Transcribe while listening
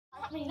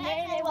want me,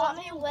 they want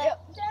me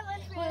whipped.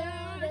 Jumping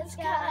through the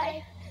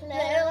sky,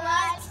 little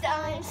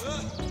Einsteins.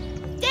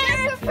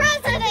 Derek for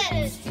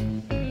president!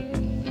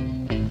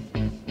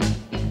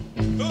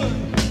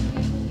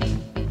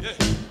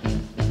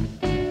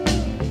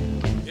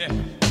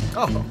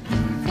 Oh,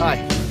 hi.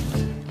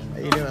 How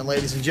you doing,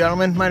 ladies and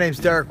gentlemen? My name's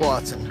Derek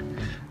Watson.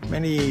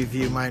 Many of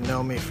you might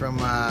know me from,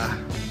 I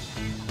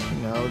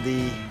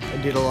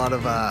did a lot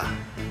of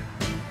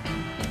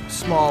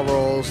small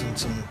roles in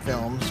some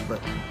films,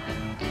 but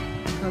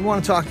I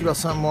want to talk to you about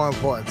something more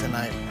important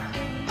tonight.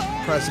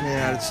 President of the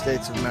United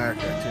States of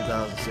America,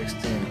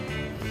 2016.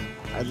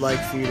 I'd like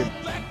for you to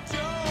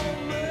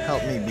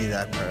help me be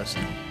that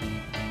person.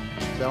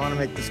 Because I want to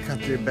make this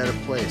country a better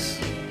place.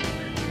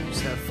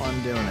 Just have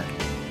fun doing it.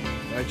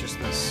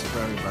 Righteousness for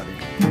everybody.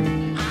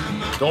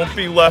 Don't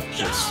be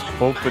leftist.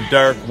 Vote for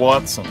Derek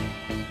Watson.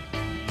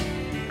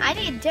 I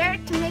need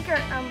Derek to make our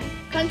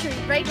country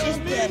righteous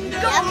again.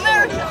 Go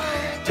America!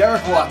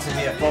 Derek Watson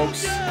here,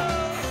 folks.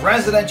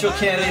 Presidential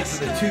candidate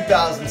for the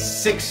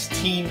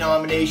 2016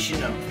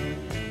 nomination of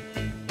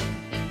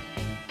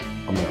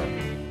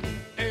America.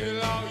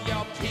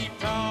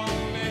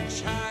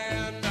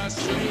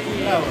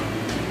 Hello,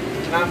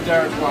 and I'm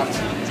Derek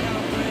Watson,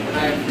 and I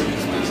have